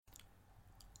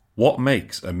What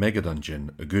makes a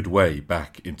Megadungeon a good way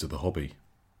back into the hobby?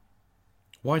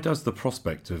 Why does the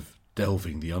prospect of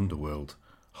delving the underworld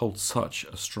hold such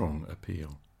a strong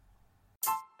appeal?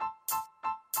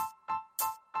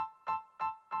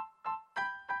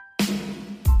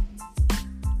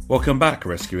 Welcome back,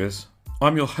 Rescuers.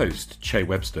 I'm your host, Che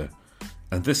Webster,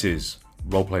 and this is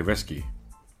Roleplay Rescue.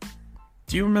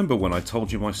 Do you remember when I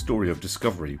told you my story of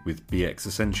discovery with BX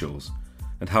Essentials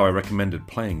and how I recommended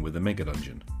playing with the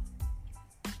Megadungeon?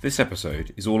 This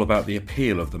episode is all about the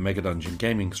appeal of the Megadungeon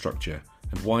gaming structure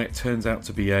and why it turns out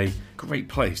to be a great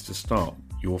place to start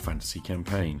your fantasy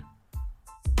campaign.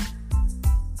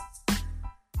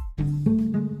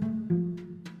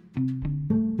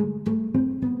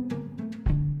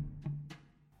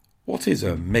 What is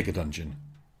a Megadungeon?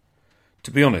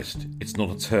 To be honest, it's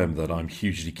not a term that I'm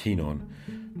hugely keen on,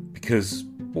 because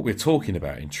what we're talking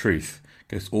about, in truth,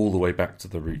 goes all the way back to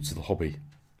the roots of the hobby.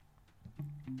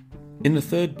 In the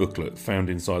third booklet found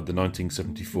inside the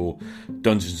 1974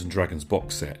 Dungeons & Dragons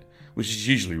box set, which is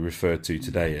usually referred to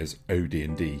today as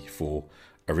OD&D for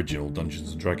Original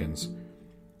Dungeons & Dragons,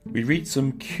 we read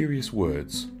some curious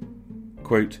words.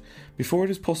 Quote, "Before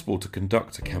it is possible to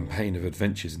conduct a campaign of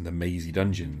adventures in the mazy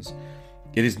dungeons,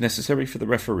 it is necessary for the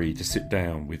referee to sit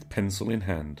down with pencil in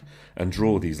hand and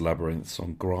draw these labyrinths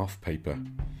on graph paper.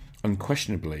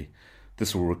 Unquestionably,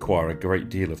 this will require a great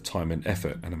deal of time and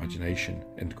effort and imagination."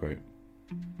 End quote.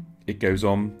 It goes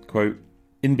on, quote,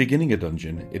 "In beginning a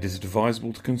dungeon, it is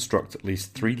advisable to construct at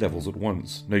least 3 levels at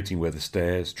once, noting where the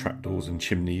stairs, trapdoors and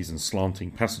chimneys and slanting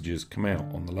passages come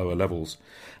out on the lower levels,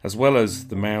 as well as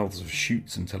the mouths of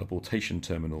chutes and teleportation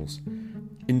terminals.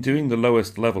 In doing the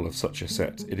lowest level of such a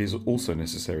set, it is also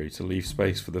necessary to leave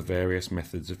space for the various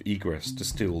methods of egress to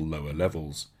still lower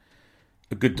levels.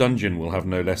 A good dungeon will have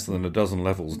no less than a dozen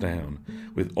levels down,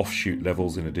 with offshoot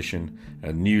levels in addition,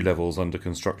 and new levels under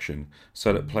construction,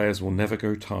 so that players will never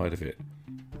grow tired of it.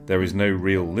 There is no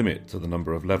real limit to the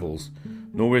number of levels,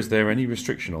 nor is there any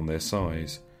restriction on their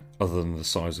size, other than the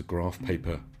size of graph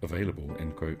paper available."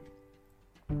 End quote.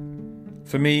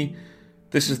 For me,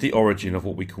 this is the origin of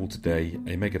what we call today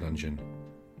a Megadungeon.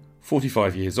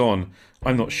 45 years on,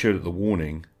 I'm not sure that the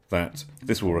warning that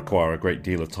this will require a great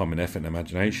deal of time and effort and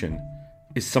imagination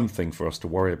is something for us to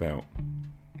worry about.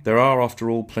 There are, after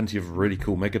all, plenty of really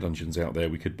cool Megadungeons out there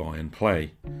we could buy and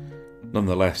play.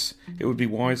 Nonetheless, it would be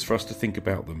wise for us to think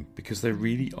about them, because they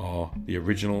really are the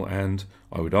original and,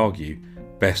 I would argue,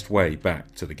 best way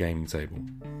back to the gaming table.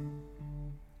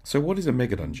 So what is a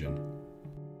Megadungeon?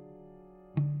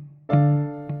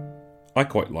 I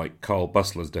quite like Carl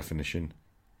Bussler's definition.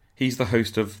 He's the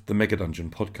host of the Megadungeon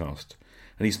podcast,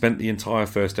 and he spent the entire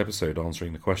first episode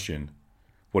answering the question.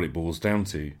 What it boils down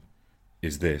to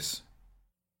is this: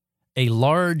 a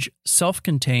large,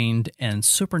 self-contained, and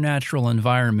supernatural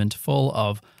environment full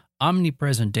of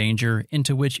omnipresent danger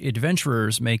into which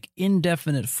adventurers make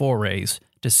indefinite forays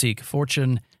to seek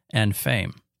fortune and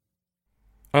fame.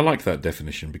 I like that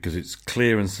definition because it's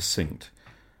clear and succinct,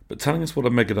 but telling us what a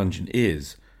Megadungeon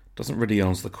is doesn't really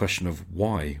answer the question of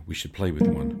why we should play with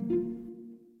one.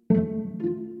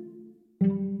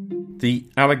 The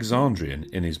Alexandrian,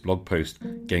 in his blog post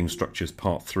Game Structures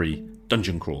Part 3,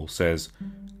 Dungeon Crawl, says,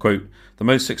 quote, "The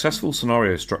most successful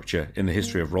scenario structure in the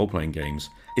history of role-playing games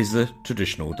is the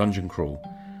traditional dungeon crawl.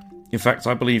 In fact,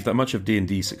 I believe that much of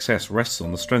D&D's success rests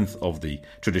on the strength of the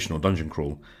traditional dungeon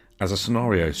crawl as a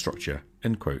scenario structure."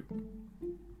 End quote.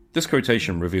 This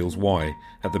quotation reveals why,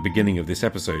 at the beginning of this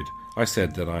episode, I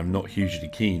said that I am not hugely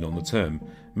keen on the term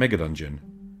Megadungeon.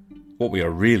 What we are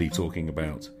really talking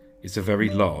about is a very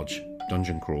large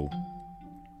dungeon crawl.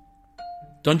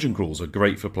 Dungeon crawls are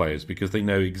great for players because they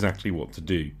know exactly what to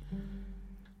do.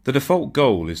 The default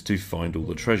goal is to find all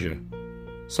the treasure.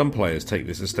 Some players take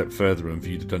this a step further and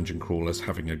view the dungeon crawl as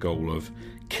having a goal of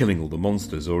killing all the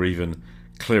monsters or even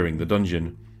clearing the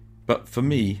dungeon. But for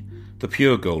me, the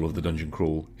pure goal of the dungeon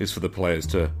crawl is for the players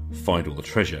to find all the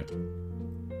treasure.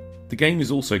 The game is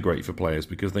also great for players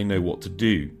because they know what to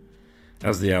do.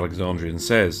 As the Alexandrian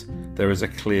says, there is a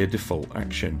clear default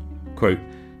action. Quote,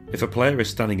 "If a player is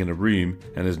standing in a room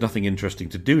and there's nothing interesting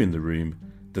to do in the room,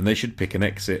 then they should pick an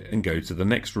exit and go to the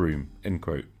next room." End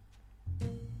quote.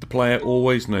 The player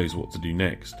always knows what to do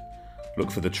next.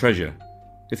 Look for the treasure.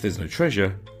 If there's no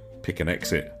treasure, pick an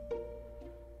exit.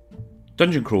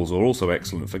 Dungeon crawls are also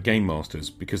excellent for game masters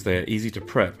because they are easy to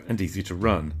prep and easy to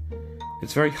run.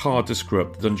 It's very hard to screw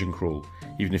up the dungeon crawl,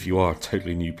 even if you are a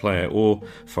totally new player or,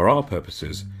 for our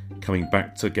purposes, coming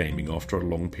back to gaming after a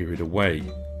long period away.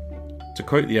 To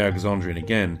quote the Alexandrian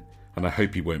again, and I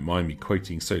hope you won't mind me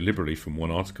quoting so liberally from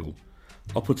one article,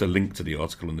 I'll put a link to the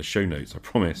article in the show notes, I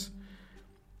promise.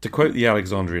 To quote the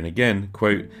Alexandrian again,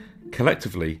 quote,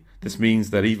 "Collectively, this means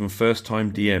that even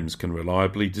first-time DMs can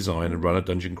reliably design and run a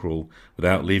dungeon crawl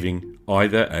without leaving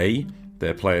either A,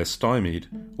 their players stymied,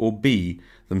 or B,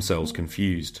 themselves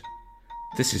confused.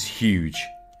 This is huge.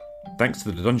 Thanks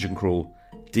to the dungeon crawl,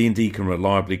 D&D can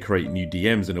reliably create new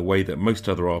DMs in a way that most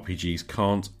other RPGs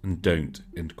can't and don't."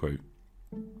 End quote.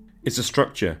 It's a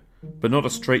structure, but not a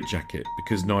straitjacket,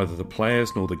 because neither the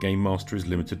players nor the game master is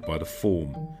limited by the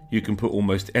form. You can put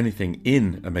almost anything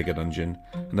in a mega dungeon,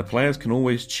 and the players can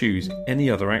always choose any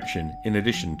other action in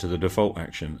addition to the default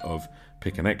action of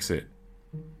pick and exit.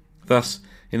 Thus,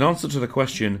 in answer to the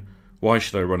question, why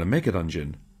should I run a mega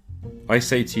dungeon? I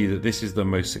say to you that this is the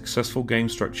most successful game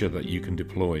structure that you can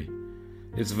deploy.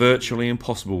 It's virtually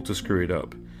impossible to screw it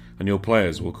up, and your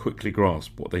players will quickly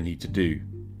grasp what they need to do.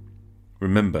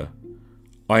 Remember,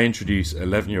 I introduce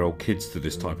 11-year-old kids to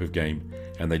this type of game,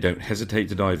 and they don't hesitate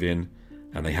to dive in,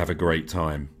 and they have a great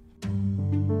time.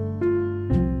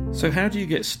 So how do you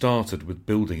get started with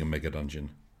building a mega dungeon?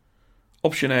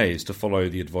 Option A is to follow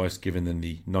the advice given in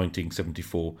the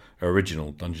 1974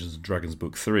 original Dungeons & Dragons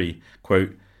Book 3,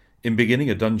 quote, "In beginning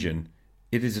a dungeon,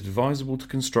 it is advisable to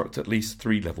construct at least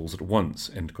 3 levels at once,"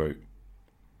 end quote.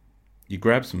 You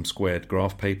grab some squared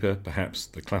graph paper, perhaps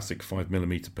the classic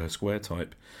 5mm per square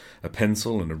type, a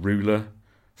pencil and a ruler.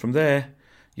 From there,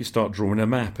 you start drawing a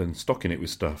map and stocking it with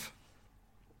stuff.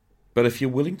 But if you're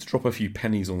willing to drop a few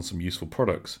pennies on some useful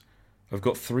products, I've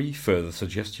got 3 further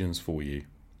suggestions for you.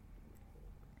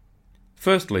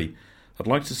 Firstly, I'd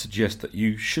like to suggest that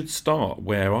you should start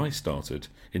where I started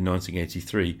in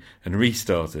 1983 and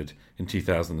restarted in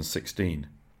 2016.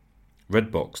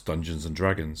 Redbox Dungeons &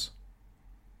 Dragons.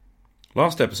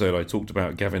 Last episode I talked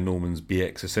about Gavin Norman's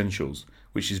BX Essentials,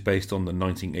 which is based on the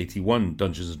 1981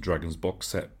 Dungeons & Dragons box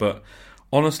set, but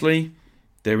honestly,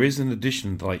 there is an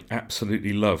edition that I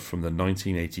absolutely love from the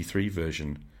 1983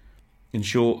 version. In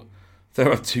short, there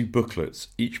are 2 booklets,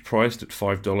 each priced at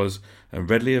 $5 and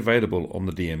readily available on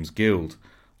the DM's Guild.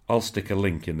 I'll stick a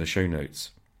link in the show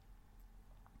notes.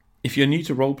 If you're new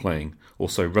to role-playing, or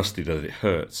so rusty that it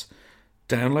hurts,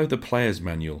 download the player's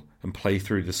manual and play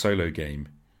through the solo game.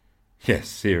 Yes,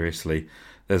 seriously,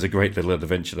 there's a great little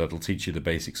adventure that'll teach you the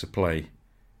basics of play.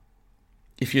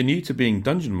 If you're new to being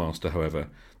Dungeon Master, however,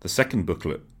 the second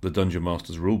booklet, the Dungeon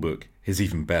Master's Rulebook, is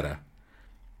even better.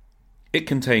 It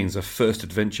contains a first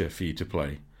adventure for you to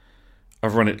play.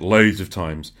 I've run it loads of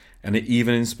times, and it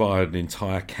even inspired an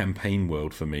entire campaign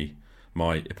world for me,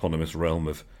 my eponymous realm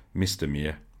of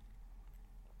Mystermere.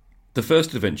 The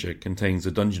first adventure contains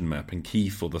a dungeon map and key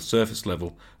for the surface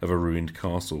level of a ruined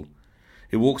castle.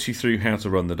 It walks you through how to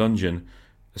run the dungeon,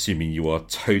 assuming you are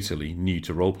totally new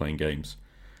to role-playing games.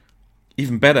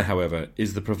 Even better, however,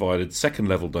 is the provided second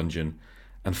level dungeon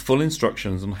and full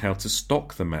instructions on how to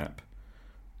stock the map.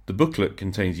 The booklet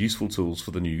contains useful tools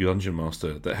for the new Dungeon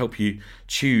Master that help you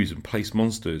choose and place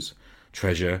monsters,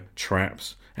 treasure,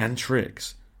 traps, and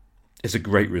tricks. It's a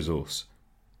great resource.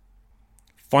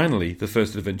 Finally, the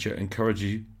first adventure encourages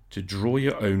you to draw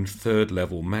your own third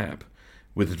level map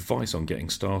with advice on getting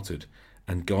started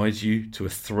and guides you to a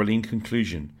thrilling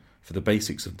conclusion for the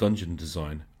basics of dungeon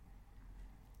design.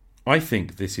 I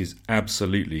think this is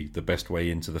absolutely the best way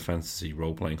into the fantasy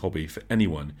role-playing hobby for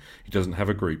anyone who doesn't have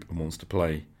a group and wants to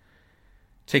play.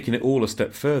 Taking it all a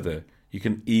step further, you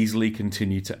can easily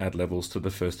continue to add levels to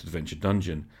the first adventure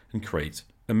dungeon and create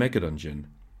a mega dungeon.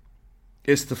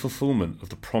 It's the fulfillment of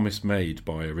the promise made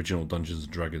by original Dungeons &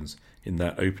 Dragons in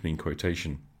that opening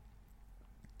quotation.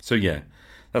 So yeah,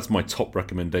 that's my top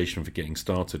recommendation for getting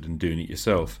started and doing it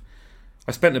yourself.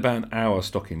 I spent about an hour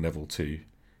stocking level 2.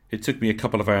 It took me a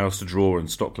couple of hours to draw and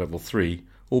stock level 3,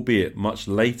 albeit much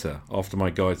later after my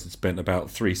guides had spent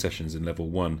about 3 sessions in level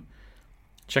 1.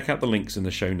 Check out the links in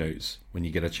the show notes when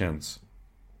you get a chance.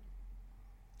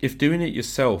 If doing it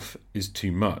yourself is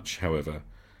too much, however,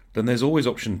 then there's always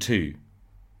option 2.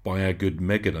 Buy a good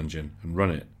mega dungeon and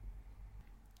run it.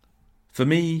 For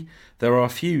me, there are a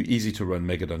few easy to run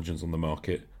mega dungeons on the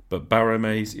market, but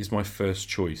Barrowmaze is my first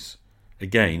choice.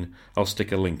 Again, I'll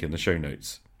stick a link in the show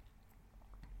notes.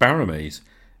 Barrowmaze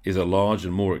is a large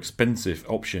and more expensive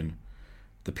option.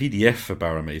 The PDF for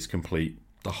Barrowmaze Complete,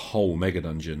 the whole mega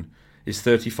dungeon, is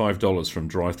 $35 from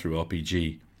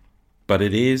DriveThruRPG, but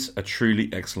it is a truly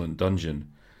excellent dungeon,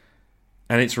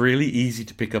 and it's really easy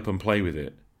to pick up and play with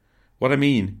it. What I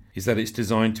mean is that it's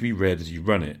designed to be read as you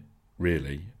run it,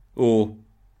 really, or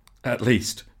at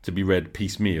least to be read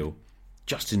piecemeal,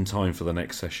 just in time for the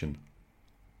next session.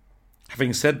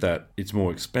 Having said that, it's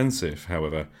more expensive,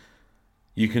 however.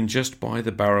 You can just buy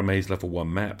the Barrowmaze Level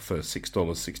 1 map for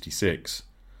 $6.66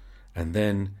 and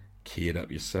then key it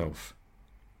up yourself.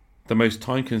 The most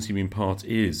time-consuming part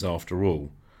is, after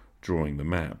all, drawing the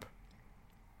map.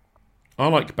 I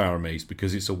like Barrowmaze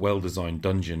because it's a well-designed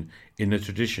dungeon in the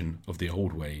tradition of the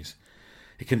old ways.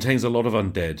 It contains a lot of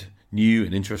undead, new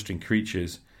and interesting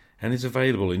creatures, and is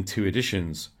available in 2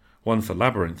 editions, one for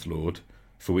Labyrinth Lord,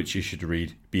 for which you should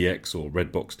read BX or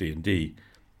Redbox D&D,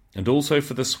 and also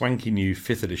for the swanky new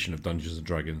 5th edition of Dungeons &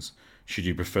 Dragons, should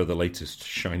you prefer the latest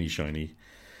shiny.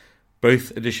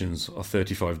 Both editions are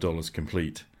 $35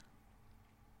 complete.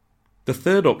 The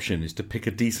third option is to pick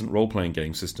a decent role-playing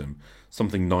game system,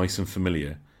 something nice and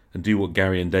familiar, and do what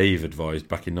Gary and Dave advised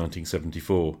back in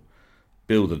 1974.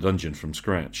 Build a dungeon from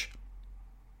scratch.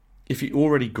 If you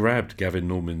already grabbed Gavin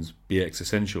Norman's BX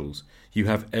Essentials, you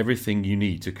have everything you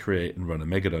need to create and run a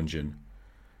Megadungeon.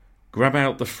 Grab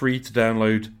out the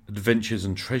free-to-download Adventures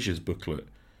and Treasures booklet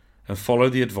and follow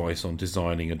the advice on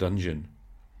designing a dungeon.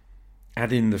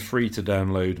 Add in the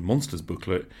free-to-download Monsters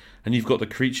booklet and you've got the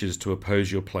creatures to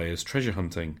oppose your players' treasure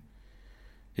hunting.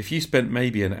 If you spent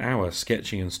maybe an hour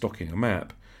sketching and stocking a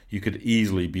map, you could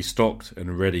easily be stocked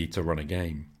and ready to run a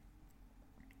game.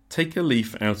 Take a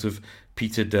leaf out of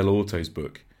Peter Del Orto's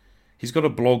book. He's got a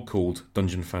blog called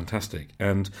Dungeon Fantastic,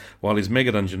 and while his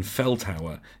Megadungeon Fell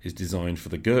Tower is designed for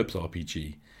the GURPS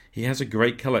RPG, he has a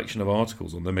great collection of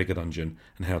articles on the Megadungeon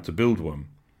and how to build one.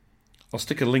 I'll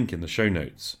stick a link in the show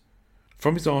notes.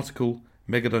 From his article,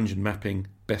 Megadungeon Mapping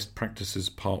Best Practices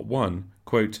Part 1,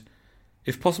 quote,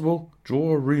 "If possible,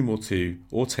 draw a room or 2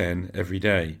 or 10 every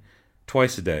day,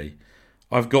 twice a day.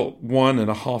 I've got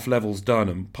 1.5 levels done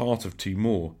and part of 2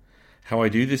 more. How I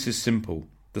do this is simple,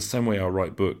 the same way I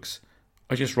write books.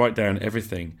 I just write down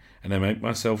everything and I make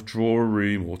myself draw a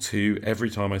room or 2 every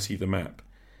time I see the map.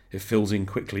 It fills in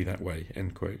quickly that way,"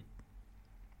 end quote.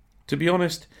 To be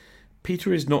honest,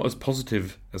 Peter is not as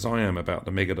positive as I am about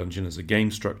the Megadungeon as a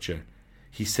game structure.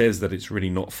 He says that it's really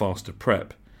not fast to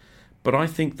prep, but I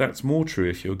think that's more true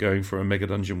if you're going for a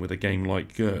Megadungeon with a game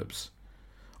like GURPS.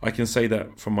 I can say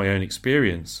that from my own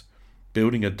experience.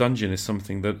 Building a dungeon is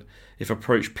something that, if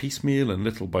approached piecemeal and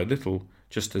little by little,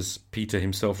 just as Peter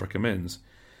himself recommends,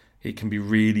 it can be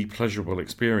really pleasurable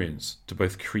experience to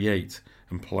both create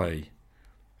and play.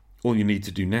 All you need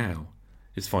to do now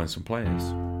is find some players.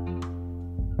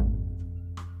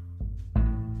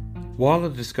 While the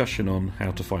discussion on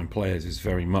how to find players is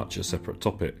very much a separate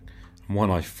topic, and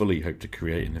one I fully hope to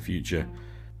create in the future,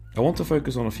 I want to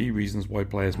focus on a few reasons why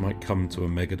players might come to a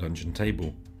Megadungeon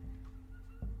table.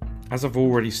 As I've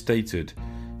already stated,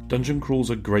 dungeon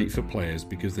crawls are great for players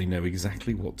because they know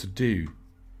exactly what to do.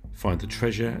 Find the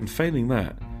treasure, and failing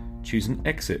that, choose an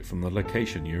exit from the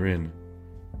location you're in.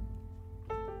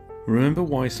 Remember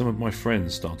why some of my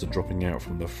friends started dropping out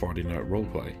from the Friday night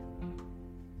roleplay?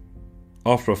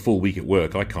 After a full week at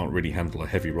work, I can't really handle a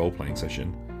heavy role-playing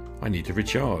session. I need to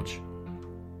recharge.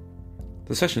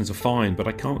 The sessions are fine, but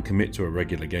I can't commit to a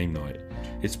regular game night.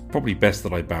 It's probably best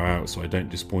that I bow out so I don't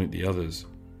disappoint the others.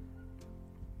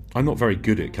 I'm not very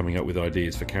good at coming up with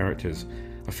ideas for characters.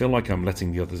 I feel like I'm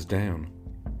letting the others down.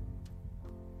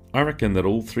 I reckon that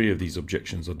all 3 of these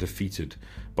objections are defeated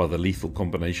by the lethal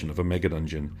combination of a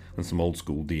Megadungeon and some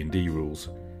old-school D&D rules.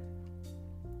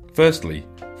 Firstly,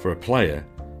 for a player,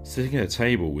 sitting at a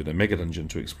table with a Megadungeon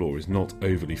to explore is not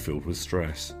overly filled with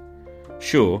stress.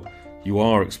 Sure, you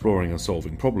are exploring and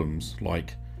solving problems,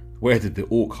 like where did the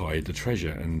orc hide the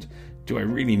treasure and do I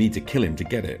really need to kill him to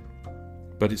get it?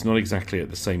 But it's not exactly at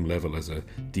the same level as a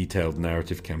detailed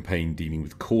narrative campaign dealing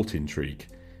with court intrigue.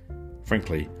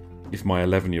 Frankly, if my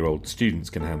 11-year-old students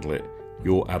can handle it,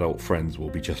 your adult friends will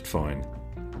be just fine.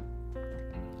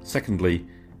 Secondly,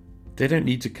 they don't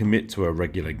need to commit to a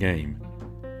regular game.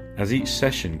 As each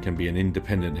session can be an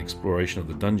independent exploration of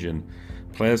the dungeon,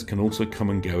 players can also come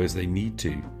and go as they need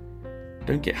to.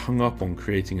 Don't get hung up on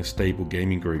creating a stable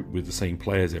gaming group with the same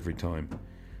players every time.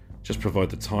 Just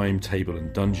provide the time, table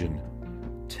and dungeon.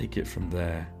 Take it from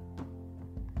there.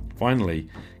 Finally,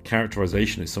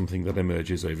 characterization is something that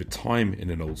emerges over time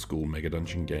in an old school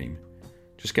Megadungeon game.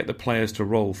 Just get the players to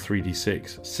roll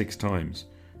 3d6 6 times,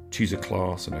 choose a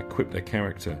class and equip their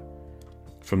character.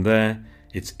 From there,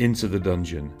 it's into the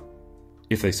dungeon.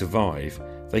 If they survive,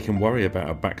 they can worry about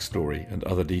a backstory and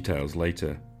other details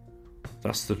later.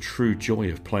 That's the true joy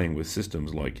of playing with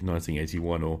systems like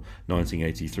 1981 or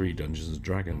 1983 Dungeons &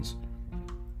 Dragons.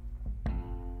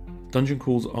 Dungeon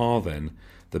crawls are then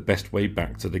the best way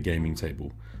back to the gaming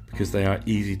table because they are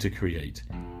easy to create,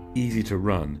 easy to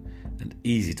run, and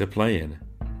easy to play in.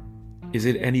 Is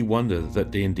it any wonder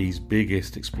that D&D's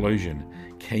biggest explosion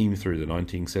came through the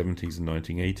 1970s and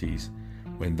 1980s,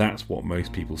 when that's what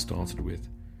most people started with?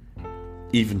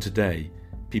 Even today,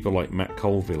 people like Matt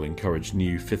Colville encourage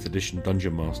new 5th edition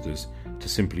dungeon masters to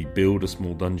simply build a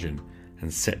small dungeon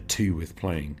and set to with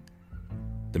playing.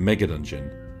 The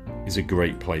Megadungeon is a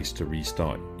great place to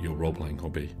restart your role-playing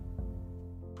hobby.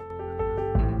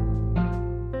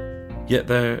 Yet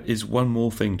there is one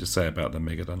more thing to say about the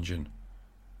Megadungeon.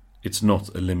 It's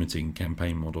not a limiting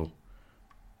campaign model.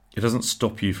 It doesn't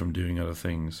stop you from doing other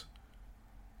things.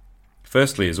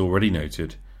 Firstly, as already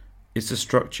noted, it's a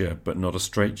structure but not a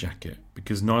straitjacket,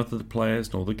 because neither the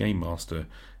players nor the game master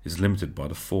is limited by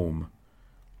the form.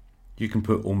 You can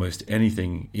put almost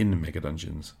anything in the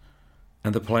Megadungeons,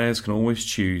 and the players can always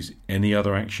choose any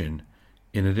other action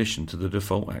in addition to the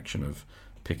default action of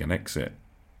pick and exit.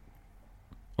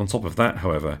 On top of that,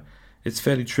 however, it's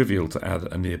fairly trivial to add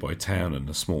a nearby town and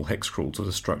a small hex crawl to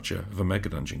the structure of a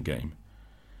Megadungeon game.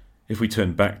 If we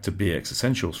turn back to BX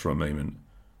Essentials for a moment,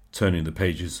 turning the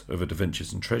pages of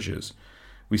Adventures and Treasures,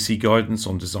 we see guidance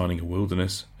on designing a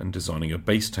wilderness and designing a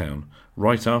base town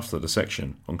right after the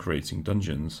section on creating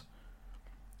dungeons.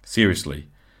 Seriously,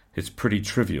 it's pretty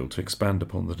trivial to expand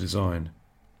upon the design.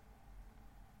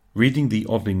 Reading the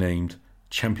oddly named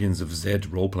Champions of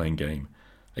Zed role-playing game,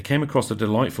 I came across a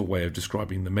delightful way of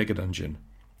describing the Megadungeon,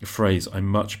 a phrase I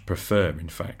much prefer in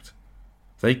fact.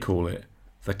 They call it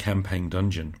the campaign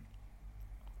dungeon.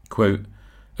 Quote,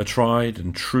 a tried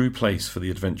and true place for the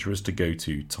adventurers to go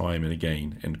to time and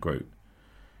again, end quote.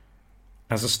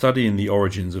 As a study in the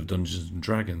origins of Dungeons and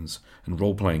Dragons and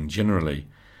role-playing generally,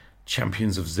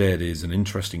 Champions of Zed is an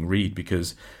interesting read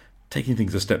because, taking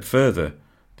things a step further,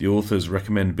 the authors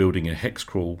recommend building a hex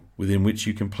crawl within which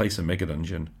you can place a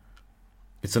Megadungeon.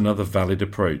 It's another valid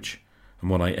approach, and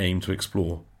one I aim to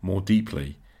explore more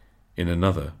deeply in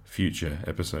another future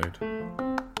episode.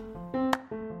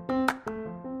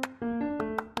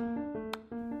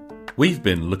 We've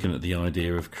been looking at the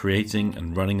idea of creating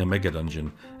and running a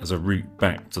Megadungeon as a route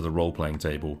back to the role-playing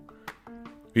table.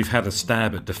 We've had a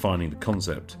stab at defining the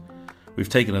concept. We've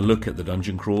taken a look at the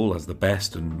dungeon crawl as the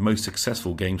best and most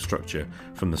successful game structure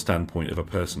from the standpoint of a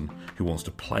person who wants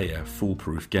to play a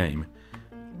foolproof game.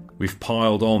 We've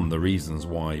piled on the reasons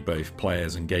why both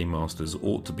players and game masters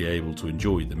ought to be able to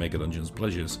enjoy the Megadungeon's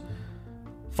pleasures.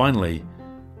 Finally,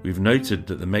 we've noted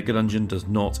that the Megadungeon does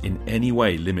not in any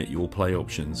way limit your play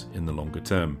options in the longer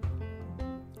term.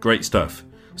 Great stuff.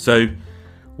 So,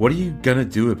 what are you going to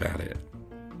do about it?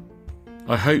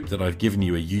 I hope that I've given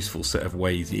you a useful set of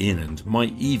ways in and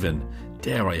might even,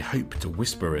 dare I hope to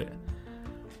whisper it,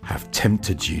 have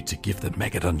tempted you to give the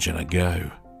Megadungeon a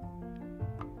go.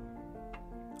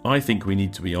 I think we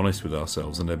need to be honest with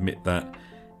ourselves and admit that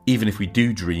even if we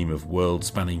do dream of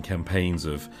world-spanning campaigns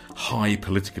of high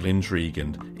political intrigue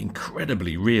and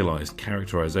incredibly realised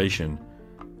characterisation,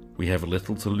 we have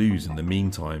little to lose in the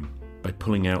meantime by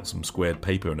pulling out some squared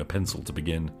paper and a pencil to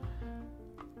begin.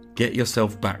 Get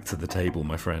yourself back to the table,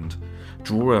 my friend.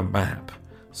 Draw a map,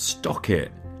 stock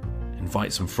it,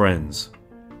 invite some friends.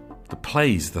 The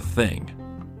play's the thing.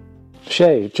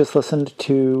 Shay, just listened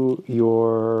to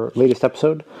your latest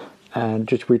episode, and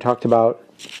just we talked about,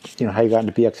 how you got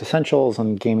into BX Essentials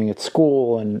and gaming at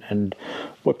school, and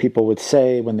what people would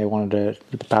say when they wanted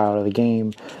to bow out of the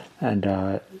game, and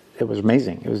it was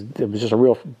amazing. It was just a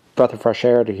real breath of fresh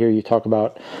air to hear you talk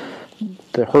about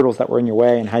the hurdles that were in your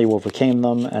way and how you overcame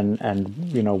them,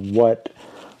 and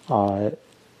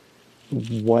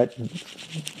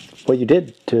what you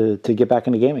did to get back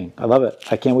into gaming. I love it.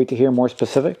 I can't wait to hear more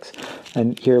specifics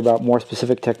and hear about more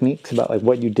specific techniques about like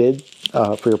what you did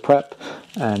for your prep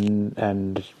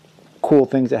and cool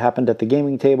things that happened at the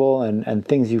gaming table and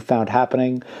things you found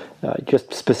happening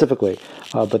just specifically.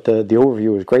 But the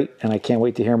overview was great, and I can't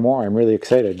wait to hear more. I'm really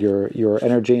excited. Your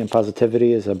energy and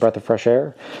positivity is a breath of fresh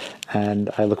air, and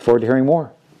I look forward to hearing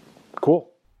more. Cool.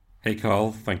 Hey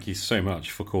Carl, thank you so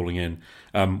much for calling in.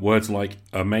 Words like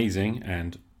amazing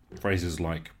and phrases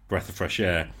like breath of fresh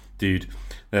air, dude,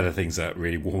 they're the things that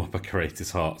really warm up a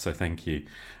creator's heart, so thank you.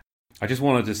 I just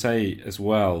wanted to say as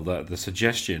well that the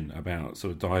suggestion about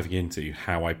sort of diving into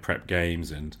how I prep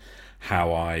games and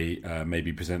how I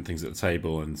maybe present things at the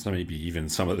table and so maybe even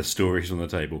some of the stories on the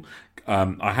table,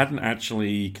 I hadn't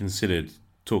actually considered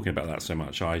talking about that so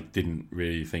much. I didn't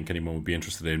really think anyone would be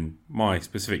interested in my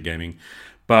specific gaming.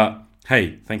 But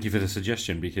hey, thank you for the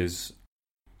suggestion because,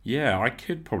 yeah, I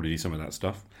could probably do some of that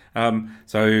stuff.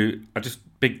 So I just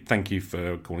big thank you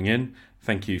for calling in.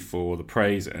 Thank you for the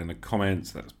praise and the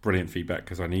comments. That's brilliant feedback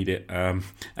because I need it.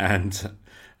 And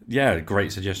yeah,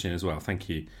 great suggestion as well. Thank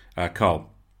you. Carl,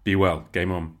 be well.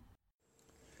 Game on.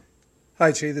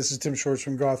 Hi, Chi. This is Tim Shorts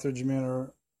from Gothridge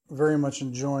Manor. Very much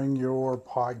enjoying your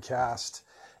podcast.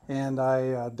 And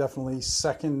I definitely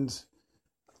second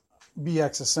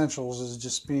BX Essentials as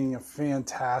just being a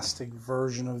fantastic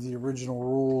version of the original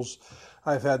rules.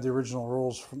 I've had the original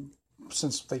rules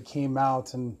since they came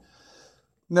out and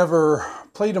never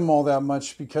played them all that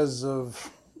much because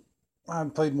I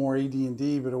played more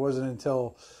AD&D, but it wasn't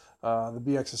until the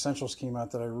BX Essentials came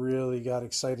out that I really got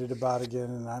excited about it again.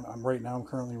 And I'm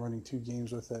currently running 2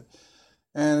 games with it.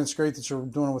 And it's great that you're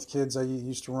doing it with kids. I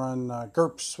used to run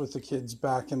GURPS with the kids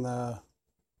back in the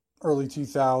early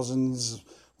 2000s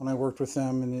when I worked with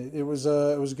them, and it was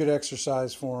a good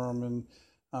exercise for them, and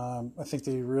I think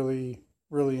they really,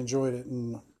 really enjoyed it.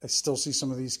 And I still see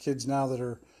some of these kids now that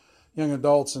are young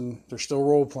adults, and they're still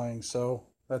role playing, so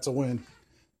that's a win.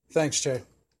 Thanks, Jay.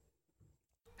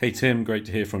 Hey Tim, great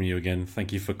to hear from you again.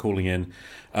 Thank you for calling in.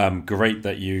 Great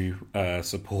that you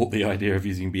support the idea of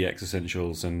using BX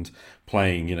Essentials and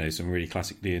playing, some really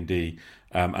classic D&D.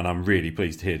 And I'm really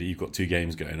pleased to hear that you've got 2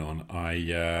 games going on. I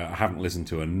haven't listened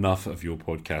to enough of your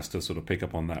podcast to sort of pick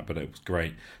up on that, but it was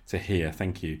great to hear.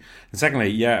 Thank you. And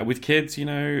secondly, with kids,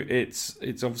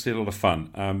 it's obviously a lot of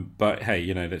fun. But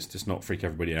hey, let's just not freak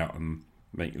everybody out and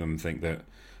make them think that,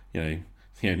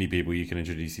 the only people you can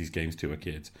introduce these games to are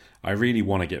kids. I really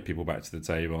want to get people back to the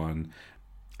table, and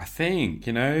I think,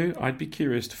 I'd be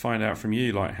curious to find out from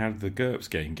you, like, how did the GURPS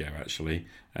game go, actually,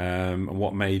 and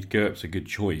what made GURPS a good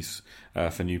choice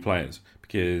for new players,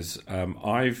 because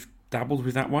I've dabbled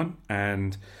with that one,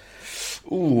 and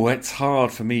it's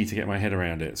hard for me to get my head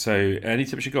around it. So any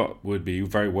tips you got would be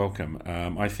very welcome.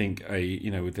 I think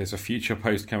there's a future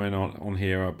post coming on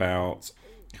here about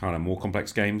kind of more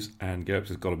complex games, and GURPS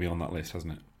has got to be on that list,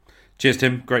 hasn't it? Cheers,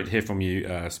 Tim. Great to hear from you.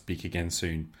 Speak again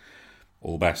soon.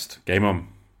 All the best. Game on.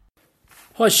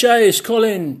 Hi Shay, it's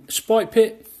Colin, Spike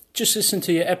Pit. Just listened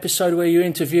to your episode where you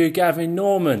interviewed Gavin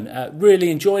Norman.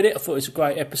 Really enjoyed it. I thought it was a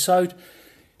great episode.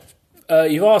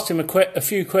 You've asked him a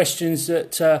few questions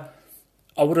that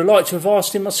I would have liked to have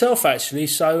asked him myself, actually.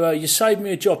 So you saved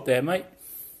me a job there, mate.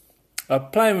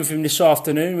 Playing with him this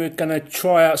afternoon, we're going to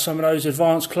try out some of those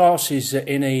advanced classes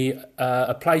in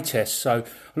a play test. So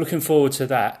I'm looking forward to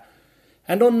that.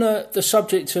 And on the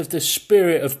subject of the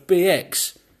spirit of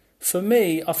BX, for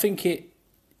me, I think it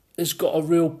has got a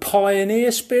real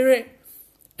pioneer spirit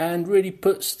and really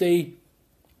puts the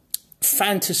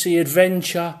fantasy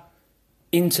adventure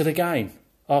into the game.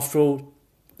 After all,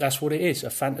 that's what it is, a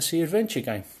fantasy adventure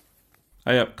game.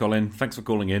 Hey up, Colin. Thanks for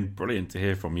calling in. Brilliant to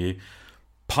hear from you.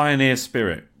 Pioneer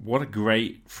spirit. What a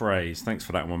great phrase. Thanks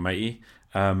for that one, matey.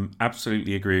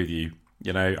 Absolutely agree with you.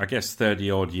 I guess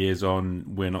 30-odd years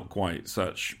on, we're not quite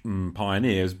such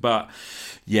pioneers, but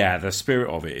yeah, the spirit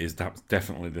of it is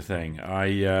definitely the thing.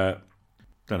 I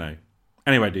don't know.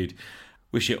 Anyway, dude,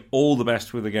 wish you all the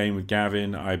best with the game with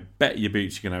Gavin. I bet your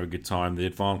boots you're going to have a good time. The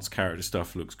advanced character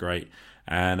stuff looks great.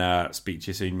 And speak to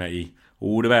you soon, matey.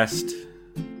 All the best.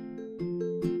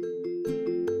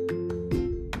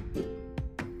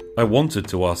 I wanted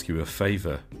to ask you a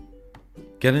favour.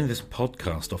 Getting this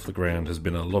podcast off the ground has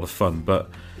been a lot of fun, but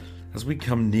as we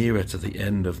come nearer to the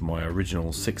end of my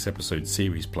original 6-episode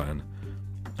series plan,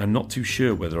 I'm not too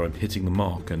sure whether I'm hitting the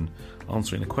mark and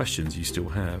answering the questions you still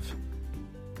have.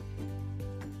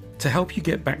 To help you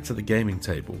get back to the gaming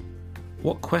table,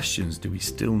 what questions do we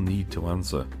still need to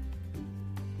answer?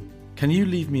 Can you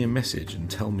leave me a message and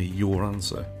tell me your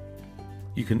answer?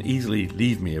 You can easily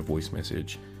leave me a voice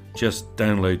message. Just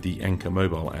download the Anchor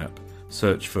mobile app,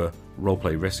 search for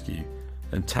Roleplay Rescue,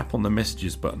 and tap on the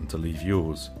messages button to leave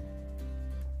yours.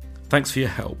 Thanks for your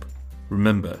help.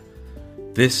 Remember,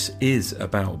 this is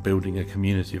about building a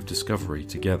community of discovery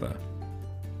together.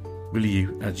 Will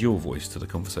you add your voice to the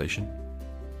conversation?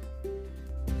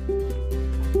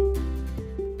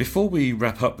 Before we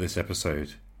wrap up this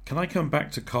episode, can I come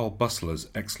back to Carl Bussler's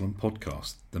excellent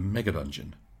podcast, The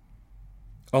Megadungeon?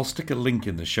 I'll stick a link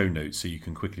in the show notes so you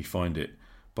can quickly find it,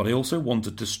 but I also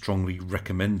wanted to strongly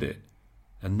recommend it,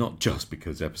 and not just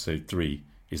because episode 3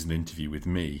 is an interview with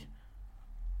me.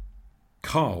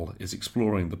 Carl is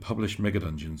exploring the published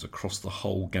Megadungeons across the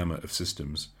whole gamut of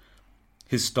systems.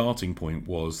 His starting point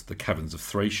was the Caverns of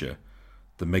Thracia,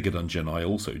 the Megadungeon I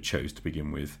also chose to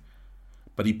begin with,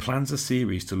 but he plans a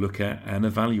series to look at and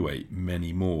evaluate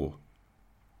many more.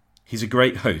 He's a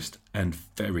great host and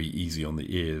very easy on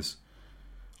the ears.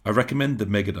 I recommend the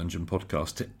Megadungeon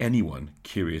podcast to anyone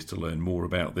curious to learn more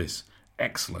about this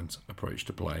excellent approach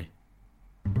to play.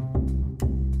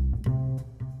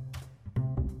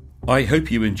 I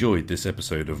hope you enjoyed this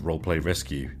episode of Roleplay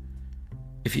Rescue.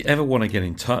 If you ever want to get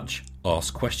in touch,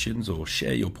 ask questions or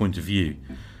share your point of view,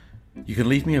 you can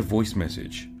leave me a voice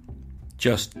message.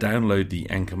 Just download the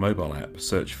Anchor mobile app,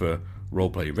 search for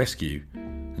Roleplay Rescue,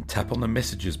 and tap on the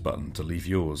messages button to leave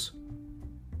yours.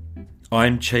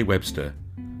 I'm Che Webster.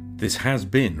 This has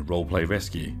been Roleplay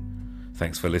Rescue.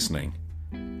 Thanks for listening.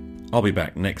 I'll be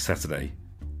back next Saturday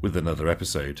with another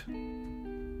episode.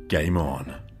 Game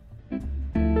on.